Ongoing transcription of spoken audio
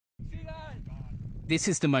This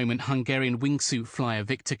is the moment Hungarian wingsuit flyer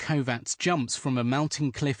Viktor Kovats jumps from a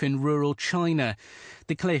mountain cliff in rural China.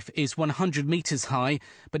 The cliff is 100 meters high,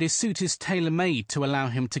 but his suit is tailor-made to allow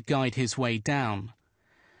him to guide his way down.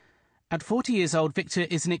 At 40 years old, Viktor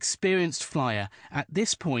is an experienced flyer. At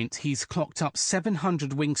this point, he's clocked up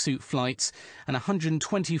 700 wingsuit flights and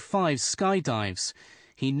 125 skydives.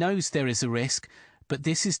 He knows there is a risk, but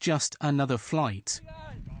this is just another flight.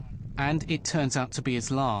 And it turns out to be his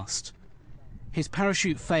last. His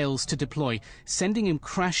parachute fails to deploy, sending him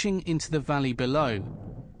crashing into the valley below.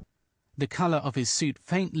 The colour of his suit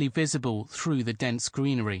faintly visible through the dense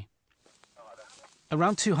greenery.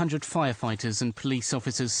 Around 200 firefighters and police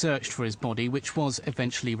officers searched for his body, which was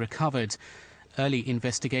eventually recovered. Early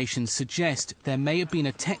investigations suggest there may have been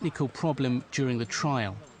a technical problem during the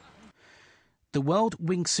trial. The World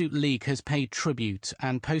Wingsuit League has paid tribute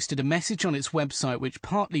and posted a message on its website which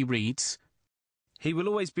partly reads, "He will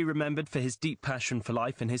always be remembered for his deep passion for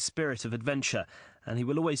life and his spirit of adventure, and he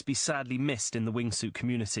will always be sadly missed in the wingsuit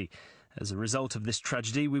community. As a result of this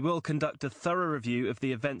tragedy, we will conduct a thorough review of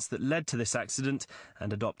the events that led to this accident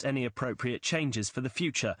and adopt any appropriate changes for the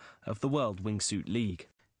future of the World Wingsuit League."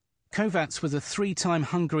 Kovats was a three-time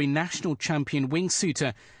Hungary national champion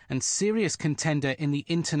wingsuiter and serious contender in the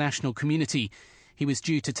international community. He was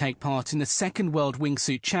due to take part in the second World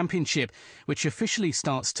Wingsuit Championship, which officially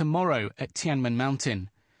starts tomorrow at Tianmen Mountain.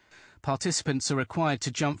 Participants are required to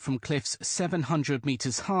jump from cliffs 700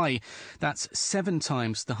 metres high. That's 7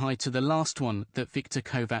 times the height of the last one that Viktor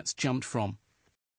Kovats jumped from.